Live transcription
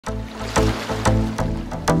How's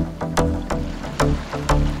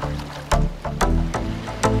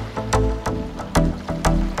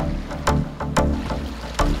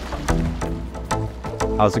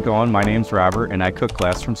it going? My name's Robert and I cook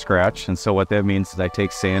glass from scratch. And so what that means is I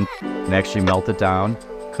take sand and actually melt it down,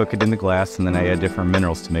 cook it in the glass, and then I add different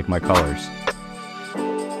minerals to make my colors.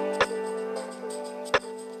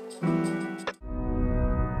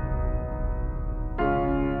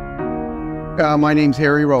 My name's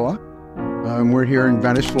Harry Roa. We're here in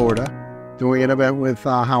Venice, Florida, doing an event with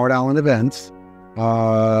Howard Allen Events.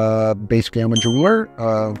 Basically, I'm a jeweler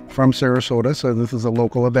from Sarasota, so this is a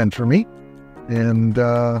local event for me. And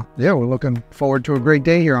yeah, we're looking forward to a great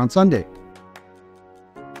day here on Sunday.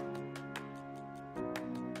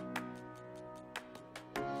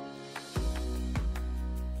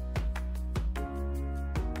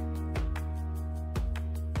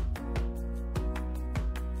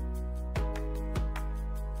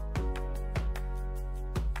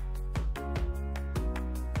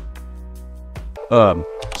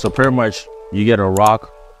 So pretty much you get a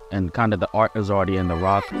rock and kind of the art is already in the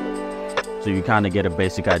rock. So you kind of get a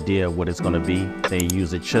basic idea of what it's going to be. Then you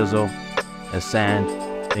use a chisel, a sand,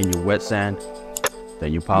 then you wet sand,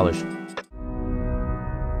 then you polish.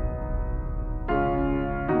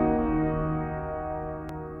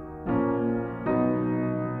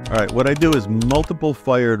 All right, what I do is multiple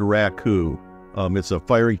fired raku. It's a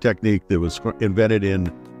firing technique that was invented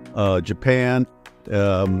in Japan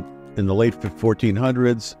in the late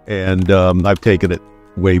 1400s, and I've taken it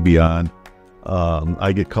way beyond.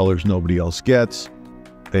 I get colors nobody else gets,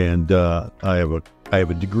 and I have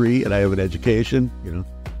a degree and I have an education,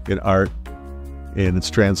 in art, and it's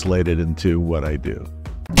translated into what I do.